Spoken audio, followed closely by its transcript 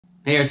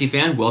Hey RC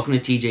fan, welcome to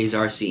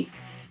TJsRC.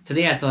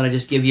 Today I thought I'd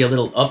just give you a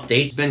little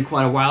update. It's been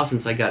quite a while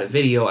since I got a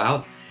video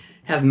out.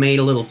 Have made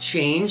a little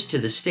change to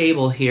the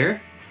stable here,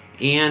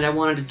 and I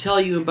wanted to tell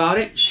you about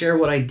it, share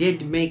what I did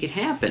to make it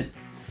happen.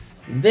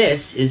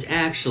 This is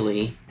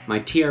actually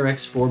my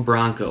TRX4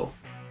 Bronco.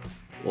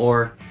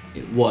 Or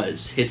it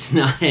was. It's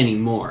not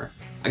anymore.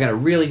 I got a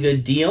really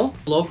good deal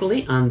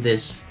locally on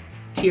this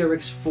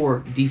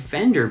TRX4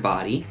 Defender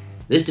body.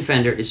 This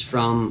Defender is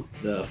from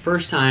the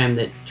first time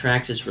that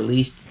Traxxas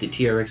released the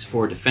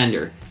TRX4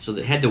 Defender. So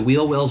it had the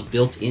wheel wells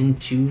built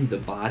into the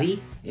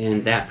body,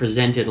 and that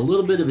presented a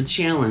little bit of a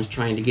challenge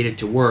trying to get it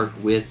to work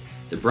with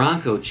the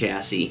Bronco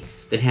chassis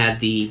that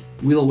had the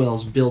wheel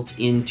wells built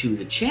into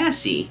the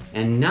chassis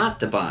and not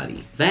the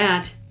body.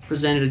 That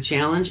presented a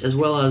challenge, as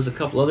well as a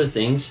couple other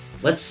things.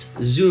 Let's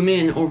zoom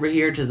in over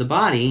here to the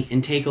body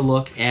and take a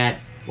look at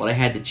what I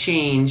had to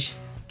change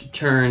to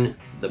turn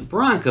the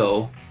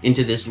Bronco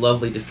into this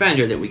lovely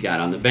Defender that we got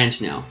on the bench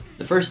now.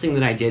 The first thing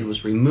that I did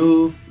was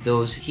remove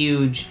those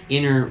huge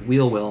inner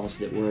wheel wells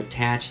that were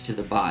attached to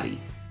the body.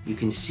 You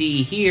can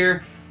see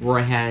here where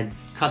I had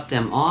cut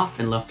them off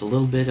and left a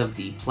little bit of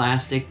the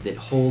plastic that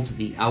holds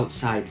the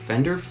outside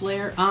fender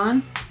flare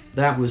on.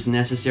 That was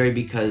necessary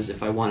because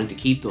if I wanted to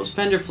keep those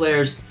fender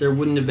flares, there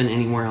wouldn't have been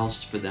anywhere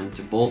else for them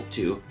to bolt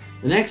to.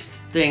 The next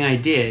thing I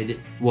did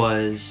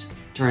was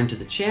turn to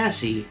the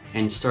chassis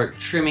and start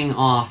trimming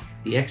off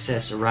the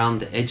excess around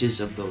the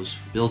edges of those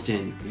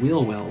built-in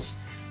wheel wells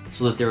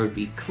so that there would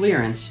be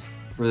clearance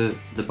for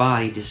the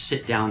body to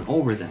sit down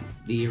over them.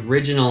 The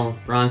original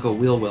Bronco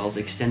wheel wells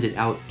extended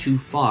out too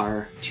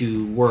far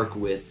to work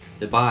with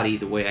the body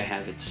the way I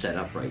have it set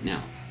up right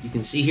now. You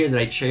can see here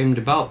that I trimmed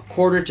about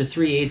 1/4 to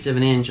 3/8 of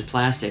an inch of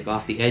plastic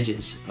off the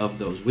edges of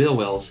those wheel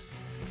wells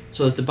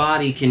so that the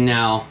body can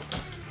now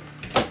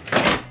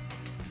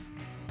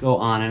go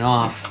on and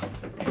off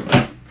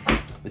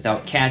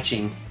without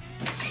catching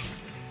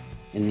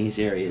in these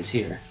areas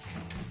here.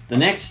 The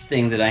next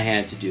thing that I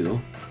had to do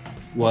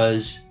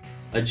was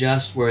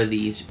adjust where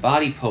these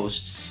body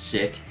posts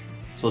sit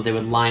so they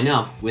would line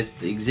up with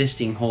the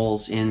existing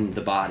holes in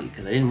the body,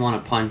 because I didn't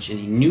want to punch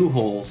any new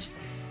holes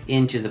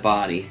into the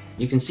body.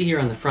 You can see here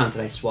on the front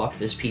that I swapped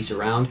this piece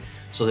around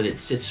so that it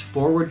sits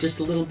forward just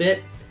a little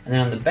bit, and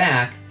then on the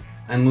back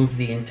I moved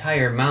the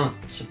entire mount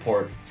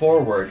support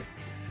forward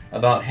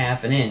about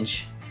 1/2 an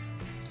inch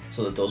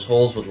so that those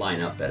holes would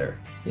line up better.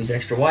 These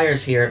extra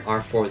wires here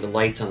are for the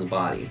lights on the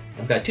body.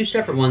 I've got two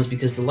separate ones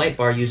because the light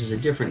bar uses a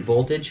different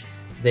voltage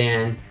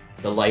than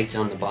the lights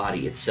on the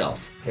body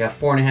itself. I got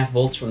 4.5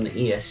 volts from the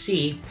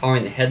ESC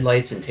powering the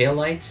headlights and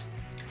taillights,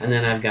 and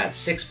then I've got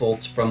 6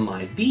 volts from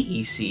my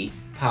BEC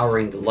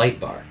powering the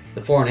light bar.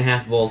 The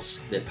 4.5 volts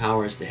that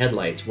powers the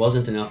headlights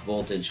wasn't enough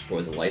voltage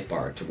for the light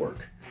bar to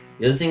work.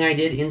 The other thing I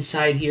did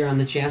inside here on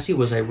the chassis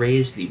was I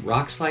raised the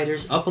rock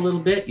sliders up a little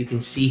bit. You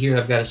can see here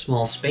I've got a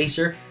small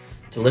spacer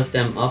to lift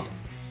them up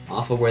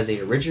off of where they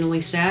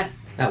originally sat.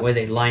 That way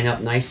they line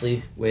up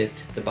nicely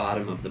with the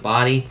bottom of the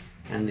body,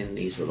 and then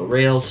these little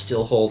rails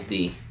still hold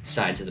the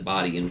sides of the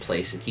body in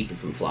place and keep it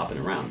from flopping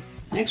around.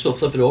 Next we'll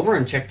flip it over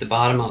and check the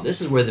bottom out. This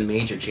is where the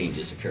major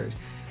changes occurred,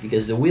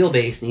 because the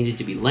wheelbase needed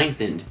to be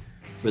lengthened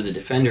for the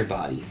Defender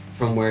body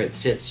from where it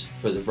sits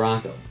for the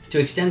Bronco. To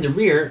extend the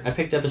rear, I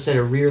picked up a set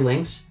of rear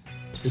links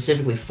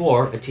specifically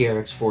for a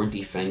TRX4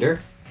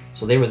 Defender,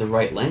 so they were the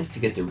right length to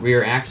get the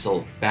rear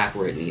axle back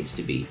where it needs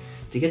to be.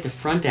 To get the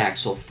front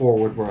axle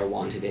forward where I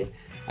wanted it,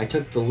 I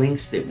took the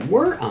links that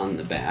were on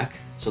the back,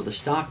 so the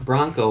stock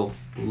Bronco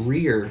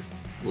rear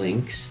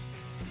links,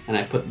 and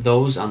I put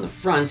those on the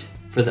front.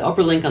 For the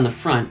upper link on the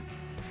front,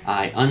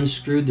 I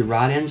unscrewed the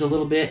rod ends a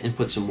little bit and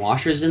put some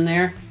washers in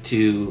there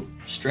to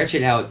stretch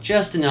it out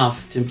just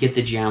enough to get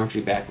the geometry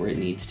back where it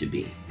needs to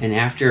be. And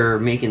after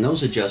making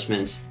those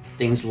adjustments,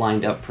 things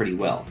lined up pretty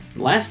well.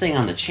 The last thing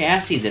on the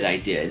chassis that I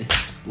did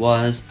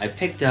was I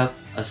picked up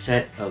a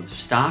set of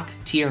stock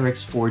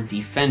TRX4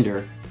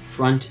 Defender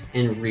front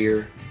and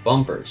rear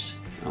bumpers.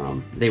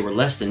 They were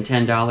less than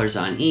 $10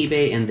 on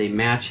eBay, and they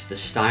matched the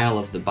style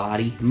of the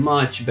body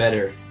much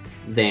better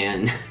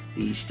than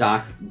the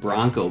stock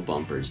Bronco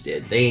bumpers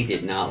did. They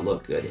did not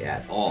look good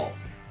at all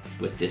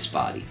with this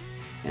body.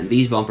 And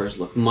these bumpers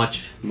look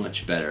much,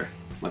 much better,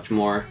 much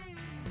more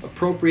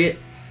appropriate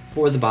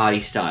for the body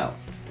style.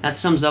 That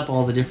sums up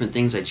all the different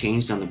things I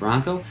changed on the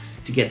Bronco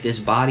to get this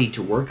body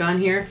to work on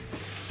here,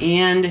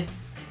 and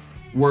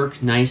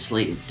work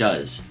nicely it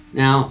does.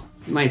 Now,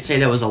 you might say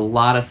that was a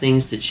lot of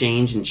things to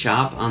change and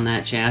chop on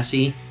that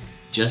chassis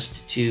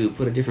just to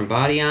put a different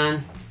body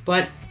on,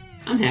 but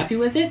I'm happy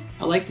with it.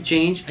 I like the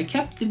change. I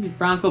kept the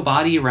Bronco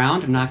body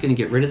around. I'm not going to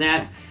get rid of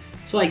that,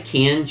 so I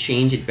can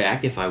change it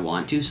back if I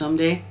want to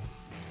someday.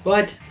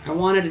 But I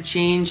wanted to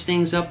change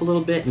things up a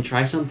little bit and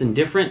try something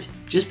different,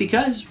 just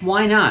because,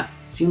 why not?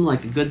 It seemed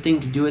like a good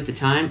thing to do at the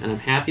time, and I'm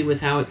happy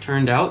with how it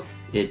turned out.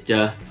 It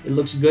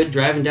looks good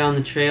driving down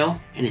the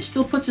trail, and it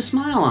still puts a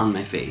smile on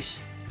my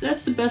face.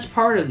 That's the best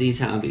part of these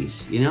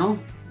hobbies, you know?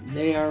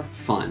 They are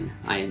fun.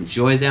 I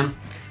enjoy them.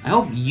 I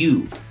hope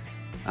you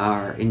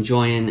are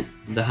enjoying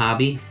the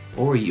hobby,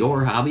 or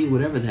your hobby,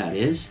 whatever that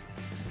is.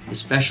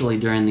 especially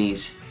during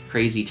these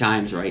crazy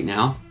times right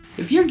now.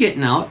 If you're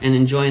getting out and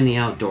enjoying the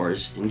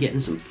outdoors and getting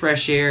some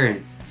fresh air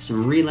and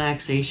some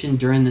relaxation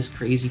during this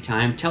crazy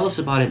time, tell us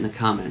about it in the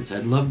comments.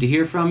 I'd love to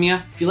hear from you.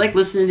 If you like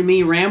listening to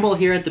me ramble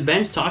here at the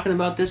bench talking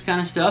about this kind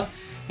of stuff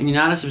and you're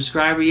not a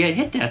subscriber yet,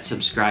 hit that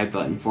subscribe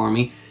button for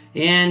me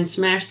and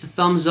smash the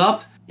thumbs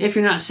up if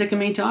you're not sick of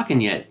me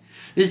talking yet.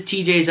 This is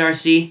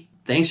TJsRC.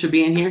 Thanks for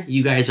being here.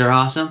 You guys are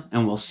awesome,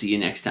 and we'll see you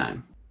next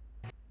time.